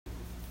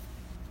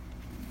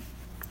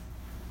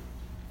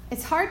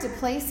It's hard to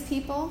place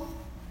people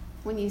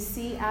when you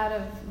see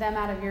them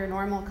out of your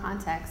normal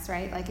context,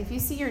 right? Like if you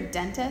see your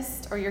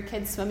dentist or your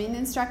kid's swimming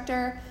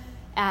instructor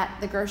at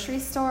the grocery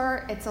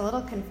store, it's a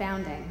little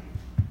confounding.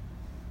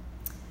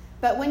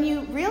 But when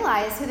you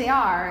realize who they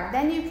are,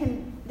 then you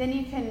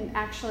can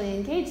actually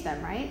engage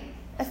them, right?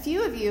 A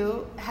few of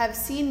you have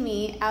seen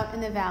me out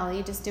in the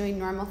valley just doing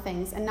normal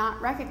things and not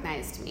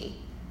recognized me.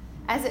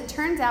 As it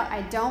turns out,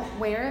 I don't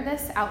wear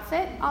this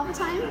outfit all the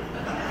time.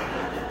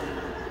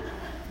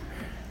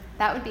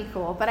 That would be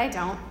cool, but I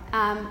don't.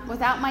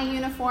 Without my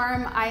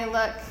uniform, I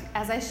look,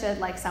 as I should,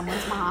 like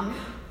someone's mom.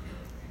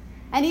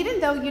 And even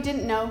though you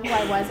didn't know who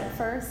I was at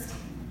first,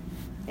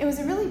 it was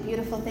a really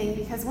beautiful thing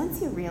because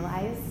once you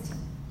realized,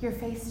 your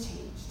face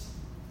changed.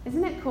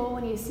 Isn't it cool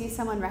when you see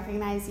someone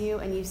recognize you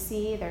and you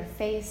see their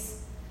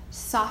face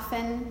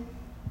soften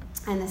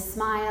and the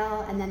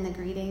smile and then the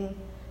greeting?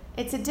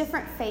 It's a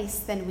different face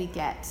than we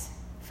get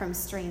from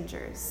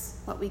strangers,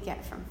 what we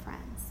get from friends.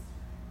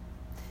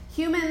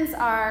 Humans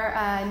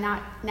are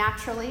not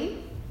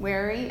naturally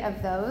wary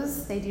of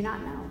those they do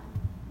not know.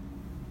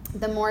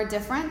 The more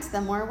different,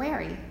 the more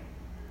wary.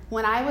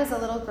 When I was a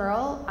little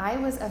girl, I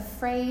was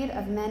afraid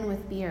of men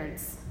with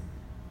beards.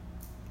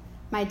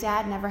 My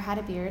dad never had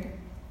a beard,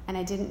 and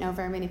I didn't know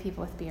very many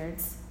people with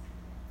beards.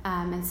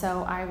 And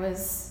so I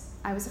was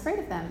afraid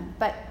of them.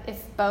 But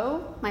if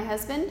Bo, my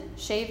husband,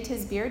 shaved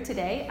his beard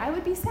today, I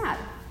would be sad.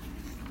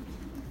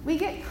 We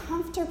get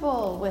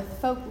comfortable with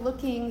folk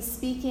looking,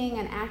 speaking,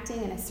 and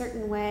acting in a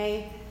certain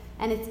way,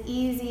 and it's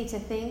easy to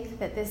think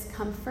that this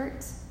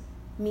comfort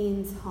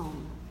means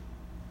home.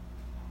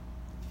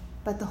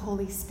 But the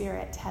Holy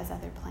Spirit has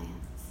other plans.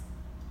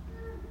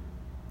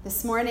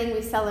 This morning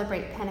we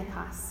celebrate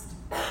Pentecost,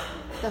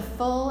 the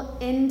full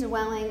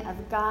indwelling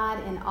of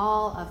God in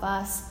all of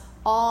us,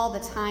 all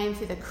the time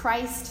through the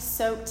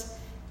Christ-soaked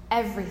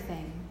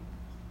everything,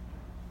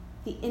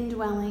 the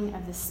indwelling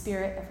of the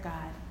Spirit of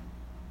God.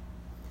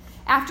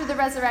 After the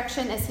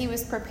resurrection, as he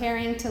was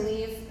preparing to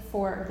leave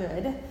for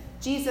good,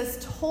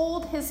 Jesus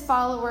told his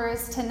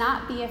followers to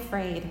not be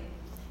afraid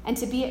and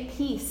to be at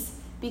peace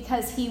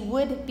because he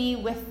would be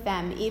with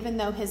them, even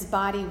though his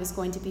body was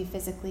going to be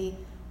physically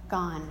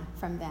gone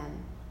from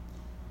them.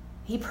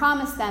 He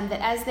promised them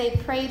that as they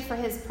prayed for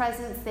his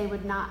presence, they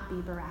would not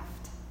be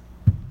bereft.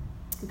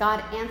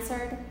 God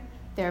answered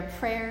their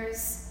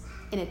prayers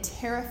in a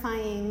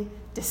terrifying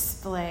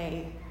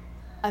display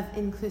of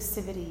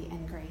inclusivity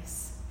and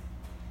grace.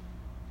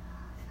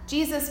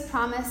 Jesus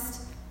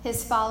promised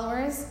his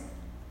followers,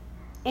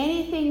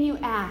 anything you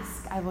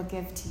ask, I will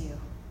give to you.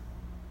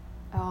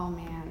 Oh,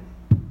 man.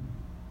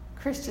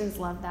 Christians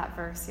love that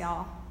verse,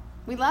 y'all.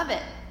 We love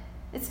it.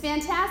 It's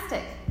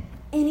fantastic.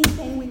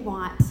 Anything we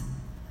want.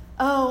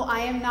 Oh,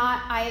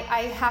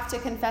 I have to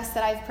confess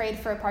that I've prayed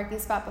for a parking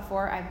spot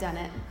before. I've done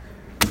it.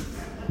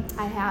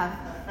 I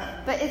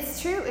have. But it's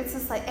true. It's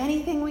just like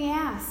anything we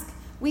ask.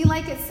 We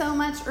like it so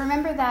much.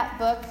 Remember that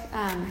book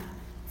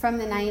from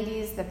the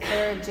 90s, The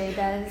Prayer of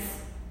Jabez?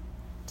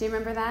 Do you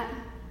remember that?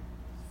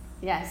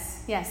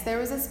 Yes. There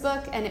was this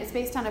book, and it's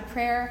based on a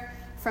prayer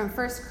from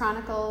 1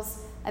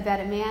 Chronicles about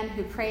a man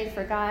who prayed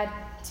for God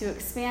to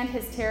expand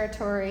his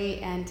territory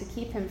and to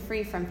keep him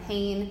free from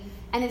pain.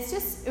 And it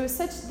was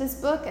such this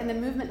book and the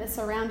movement that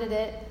surrounded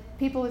it.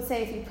 People would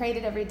say if you prayed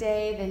it every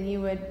day, then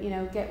you would,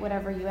 get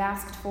whatever you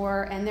asked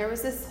for. And there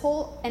was this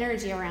whole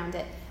energy around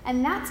it.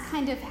 And that's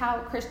kind of how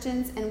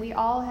Christians, and we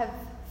all have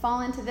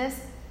fallen to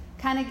this,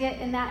 kind of get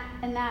in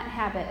that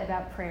habit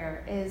about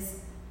prayer, is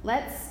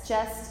let's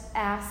just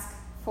ask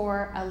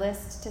for a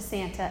list to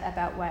Santa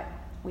about what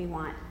we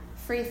want.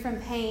 Free from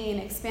pain,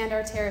 expand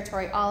our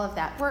territory, all of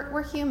that.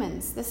 We're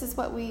humans. This is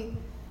what we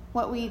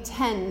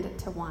tend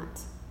to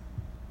want.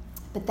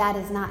 But that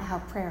is not how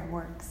prayer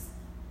works.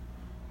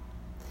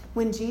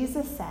 When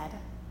Jesus said,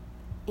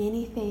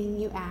 anything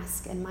you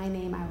ask in my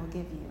name I will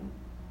give you,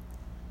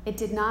 it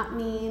did not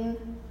mean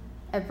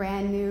a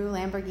brand new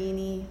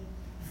Lamborghini,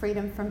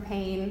 freedom from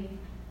pain,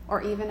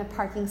 or even a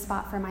parking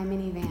spot for my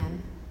minivan.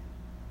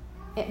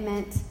 It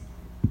meant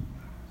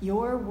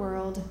your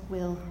world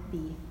will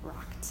be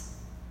rocked.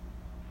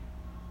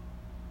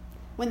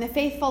 When the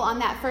faithful on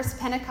that first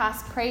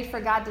Pentecost prayed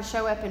for God to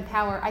show up in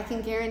power, I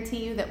can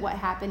guarantee you that what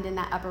happened in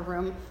that upper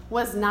room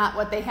was not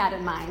what they had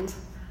in mind.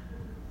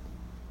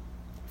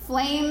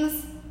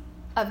 Flames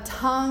and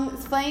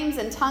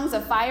tongues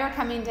of fire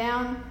coming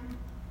down,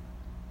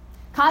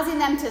 causing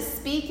them to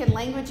speak in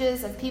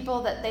languages of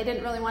people that they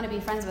didn't really want to be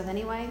friends with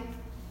anyway,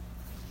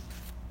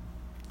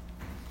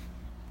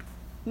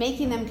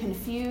 making them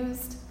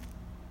confused,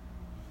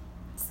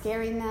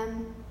 scaring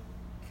them,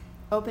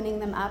 opening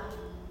them up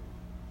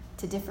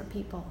to different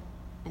people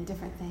and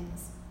different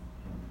things.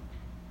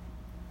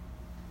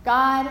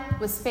 God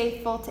was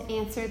faithful to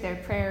answer their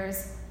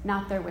prayers,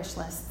 not their wish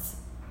lists.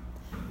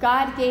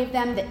 God gave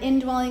them the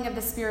indwelling of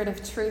the Spirit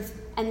of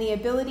truth and the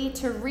ability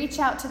to reach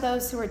out to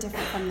those who are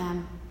different from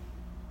them.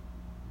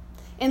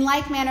 In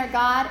like manner,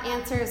 God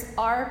answers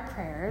our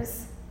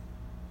prayers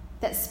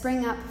that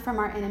spring up from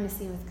our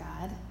intimacy with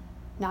God,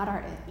 not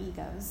our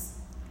egos,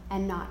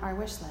 and not our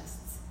wish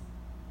lists.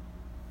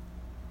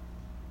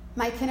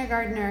 My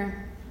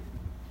kindergartner,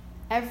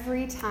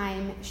 every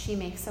time she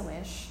makes a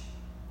wish,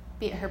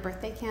 be it her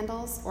birthday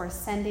candles or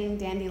sending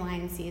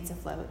dandelion seeds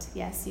afloat,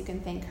 yes, you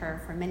can thank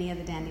her for many of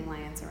the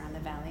dandelions around the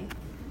valley,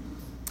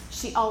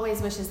 she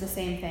always wishes the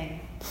same thing: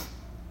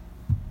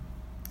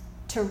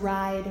 to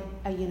ride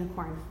a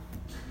unicorn.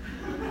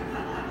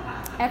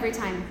 Every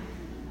time.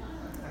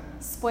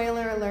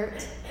 Spoiler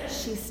alert,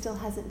 she still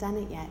hasn't done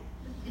it yet.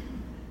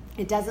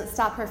 It doesn't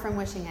stop her from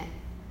wishing it.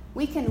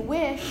 We can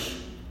wish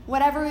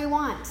whatever we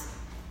want,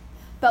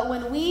 but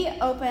when we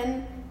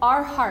open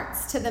our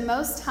hearts to the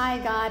Most High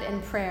God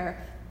in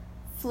prayer,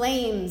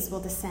 flames will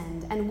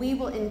descend, and we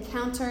will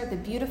encounter the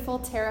beautiful,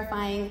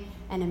 terrifying,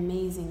 and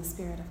amazing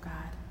Spirit of God.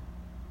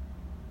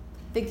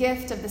 The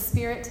gift of the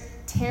Spirit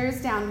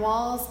tears down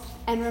walls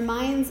and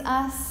reminds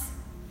us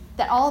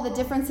that all the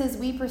differences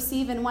we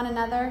perceive in one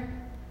another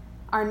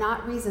are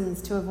not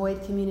reasons to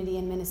avoid community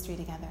and ministry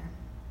together.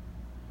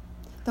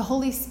 The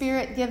Holy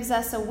Spirit gives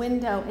us a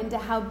window into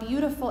how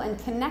beautiful and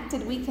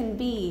connected we can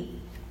be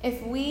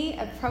if we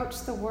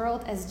approach the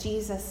world as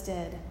Jesus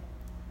did,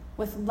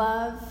 with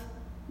love,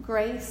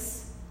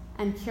 grace,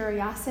 and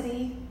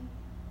curiosity,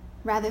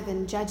 rather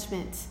than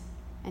judgment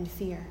and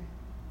fear.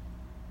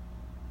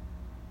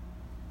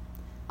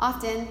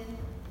 Often,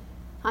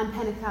 on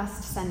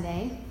Pentecost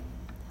Sunday,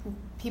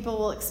 people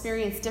will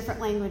experience different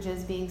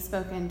languages being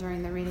spoken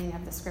during the reading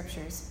of the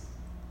scriptures.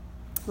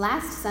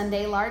 Last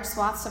Sunday, large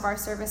swaths of our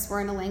service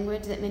were in a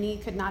language that many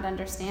could not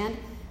understand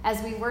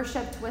as we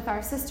worshiped with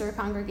our sister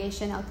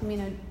congregation, El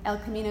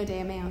Camino de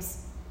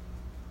Emmaus.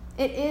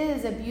 It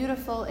is a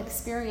beautiful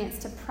experience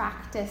to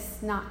practice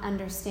not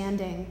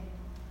understanding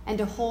and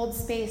to hold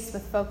space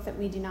with folk that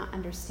we do not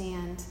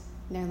understand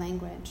their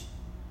language.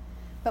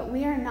 But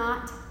we are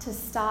not to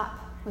stop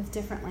with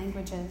different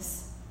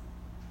languages.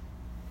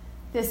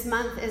 This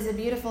month is a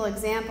beautiful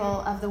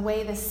example of the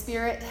way the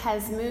Spirit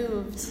has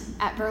moved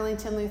at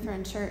Burlington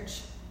Lutheran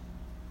Church.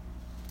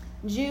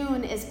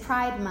 June is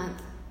Pride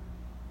Month.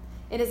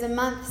 It is a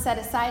month set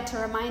aside to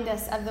remind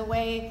us of the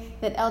way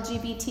that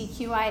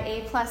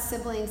LGBTQIA+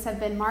 siblings have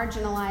been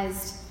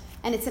marginalized,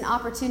 and it's an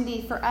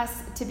opportunity for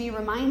us to be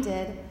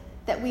reminded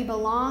that we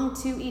belong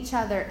to each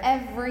other,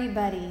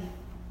 everybody.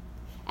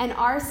 And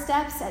our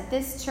steps at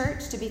this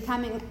church to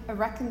becoming a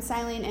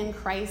reconciling in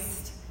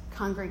Christ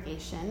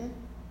congregation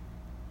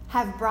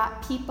have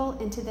brought people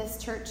into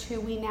this church who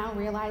we now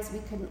realize we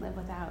couldn't live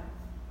without.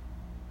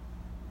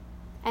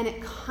 And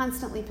it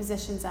constantly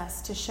positions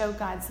us to show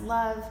God's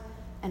love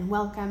and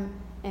welcome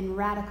in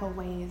radical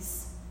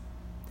ways.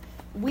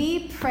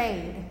 We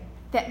prayed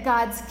that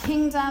God's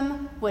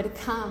kingdom would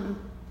come,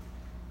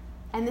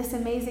 and this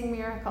amazing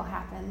miracle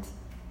happened.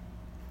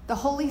 The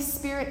Holy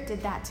Spirit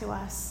did that to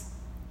us,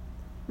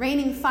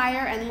 raining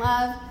fire and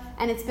love,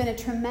 and it's been a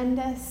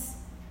tremendous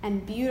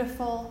and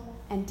beautiful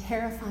and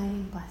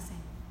terrifying blessing.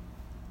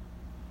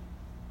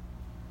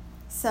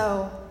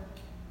 So,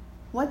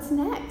 what's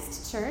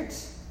next, church?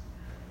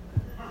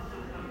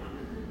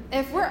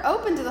 If we're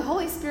open to the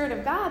Holy Spirit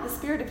of God, the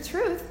Spirit of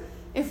truth,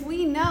 if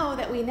we know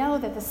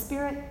that the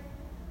Spirit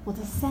will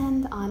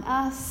descend on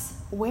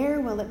us, where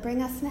will it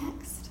bring us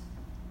next?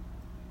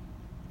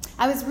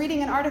 I was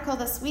reading an article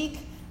this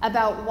week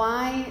about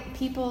why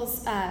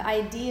people's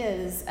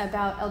ideas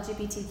about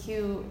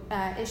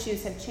LGBTQ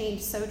issues have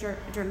changed so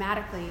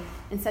dramatically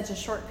in such a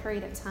short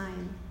period of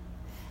time.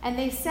 And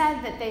they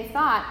said that they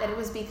thought that it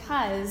was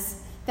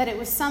because that it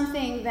was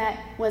something that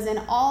was in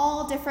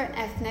all different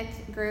ethnic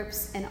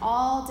groups, in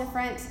all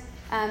different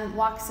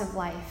walks of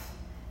life.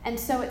 And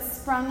so it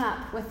sprung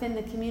up within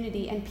the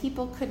community, and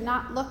people could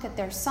not look at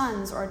their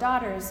sons or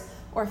daughters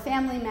or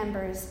family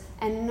members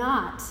and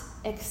not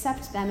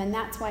accept them, and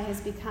that's why it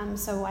has become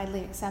so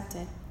widely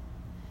accepted.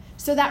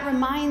 So that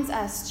reminds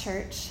us,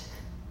 church,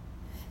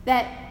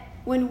 that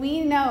when we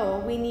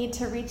know we need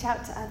to reach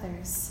out to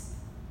others,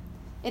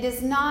 it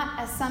is not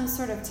as some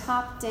sort of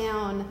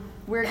top-down,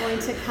 we're going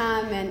to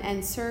come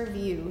and serve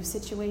you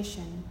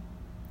situation.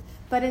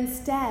 But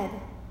instead,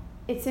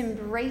 it's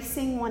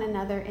embracing one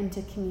another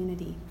into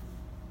community.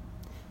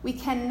 We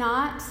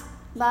cannot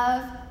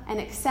love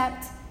and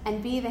accept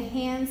and be the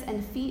hands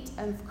and feet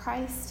of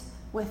Christ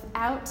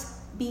without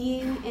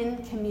being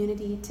in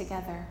community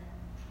together.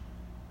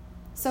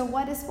 So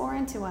what is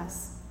foreign to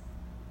us?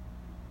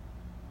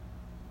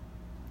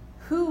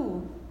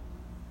 Who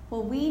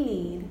will we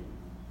need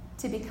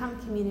to become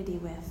community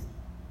with?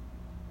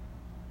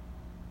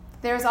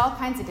 There's all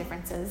kinds of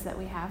differences that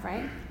we have,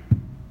 right?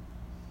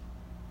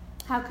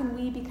 How can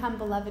we become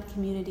beloved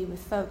community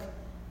with folk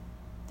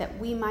that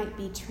we might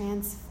be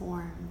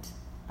transformed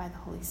by the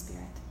Holy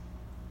Spirit?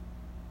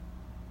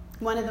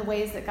 One of the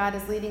ways that God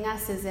is leading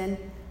us is in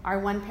our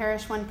One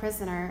Parish, One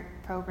Prisoner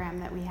program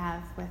that we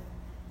have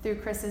through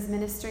Chris's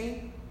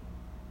ministry.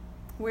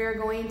 We're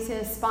going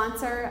to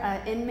sponsor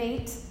an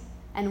inmate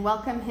and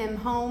welcome him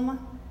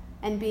home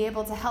and be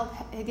able to help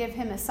give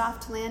him a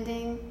soft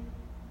landing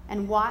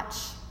and watch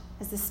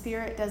as the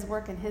Spirit does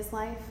work in his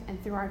life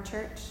and through our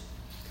church.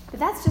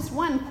 But that's just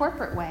one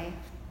corporate way.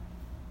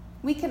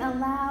 We can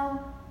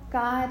allow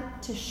God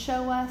to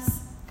show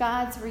us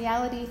God's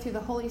reality through the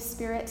Holy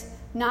Spirit,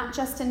 not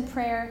just in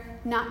prayer,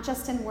 not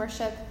just in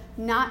worship,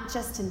 not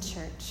just in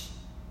church.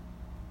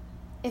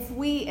 If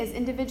we as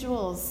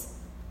individuals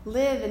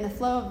live in the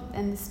flow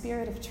and the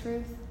spirit of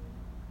truth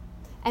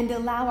and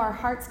allow our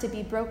hearts to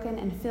be broken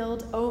and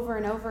filled over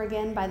and over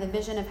again by the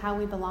vision of how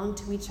we belong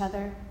to each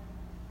other,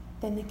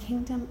 then the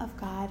kingdom of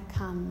God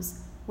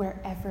comes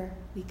wherever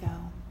we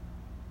go.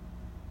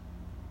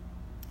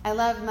 I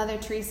love Mother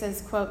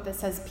Teresa's quote that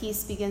says,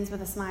 "Peace begins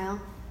with a smile."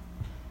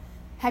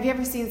 Have you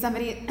ever seen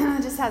somebody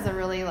just has a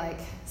really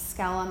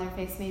scowl on their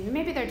face maybe?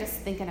 Maybe they're just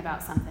thinking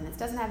about something. It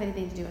doesn't have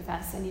anything to do with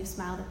us, and you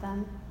smiled at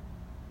them.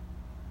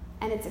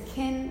 And it's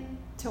akin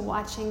to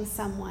watching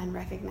someone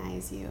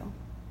recognize you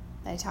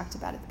that I talked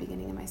about at the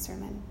beginning of my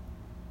sermon.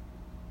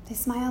 They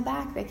smile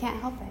back. They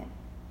can't help it.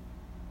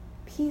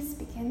 Peace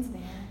begins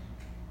there.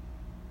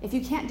 If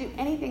you can't do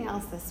anything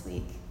else this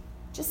week,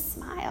 just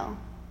smile.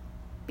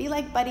 Be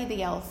like Buddy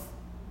the Elf.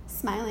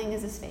 Smiling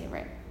is his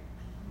favorite.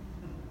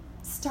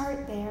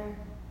 Start there.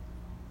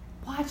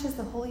 Watch as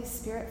the Holy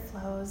Spirit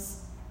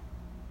flows.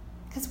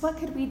 Because what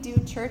could we do,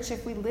 church,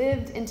 if we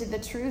lived into the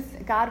truth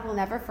that God will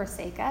never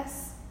forsake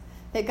us,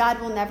 that God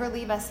will never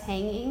leave us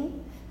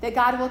hanging, that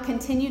God will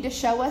continue to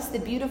show us the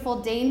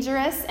beautiful,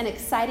 dangerous, and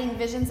exciting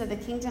visions of the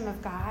kingdom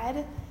of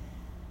God?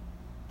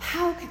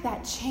 How could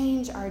that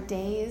change our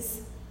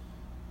days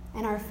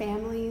and our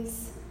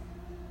families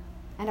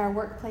and our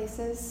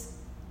workplaces?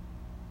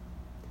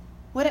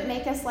 Would it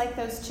make us like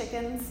those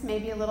chickens,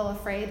 maybe a little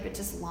afraid, but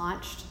just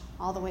launched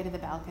all the way to the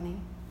balcony?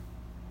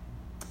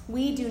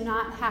 We do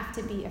not have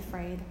to be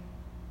afraid.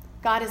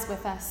 God is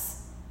with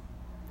us.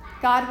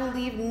 God will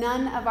leave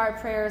none of our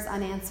prayers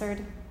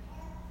unanswered.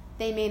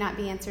 They may not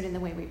be answered in the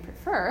way we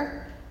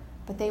prefer,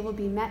 but they will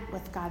be met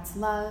with God's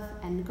love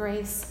and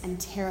grace and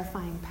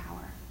terrifying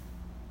power.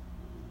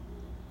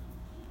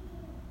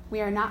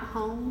 We are not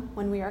home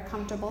when we are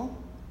comfortable,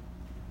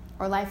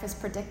 or life is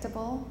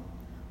predictable,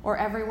 or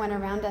everyone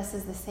around us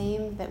is the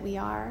same that we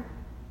are,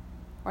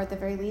 or at the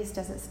very least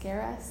doesn't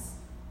scare us.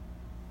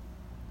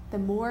 The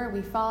more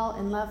we fall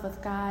in love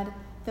with God,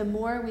 the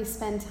more we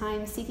spend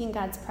time seeking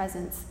God's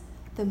presence,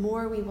 the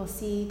more we will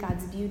see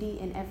God's beauty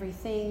in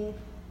everything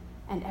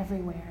and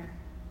everywhere.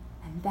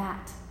 And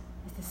that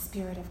is the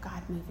Spirit of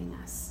God moving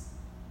us.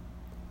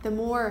 The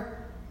more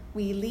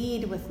we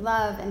lead with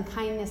love and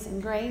kindness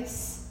and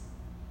grace,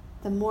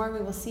 the more we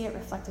will see it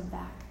reflected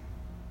back.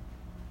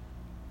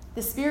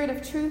 The Spirit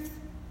of truth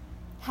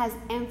has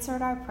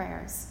answered our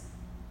prayers.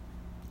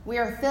 We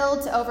are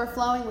filled to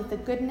overflowing with the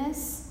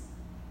goodness,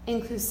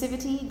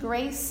 inclusivity,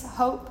 grace,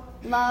 hope,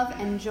 love,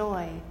 and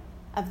joy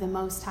of the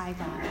Most High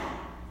God.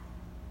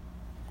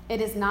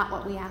 It is not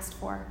what we asked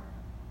for,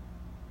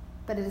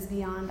 but it is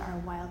beyond our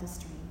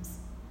wildest dreams.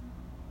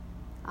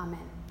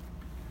 Amen.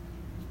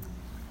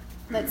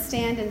 Let's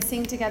stand and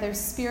sing together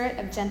Spirit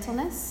of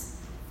Gentleness.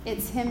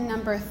 It's hymn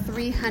number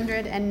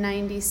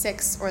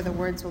 396, or the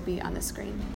words will be on the screen.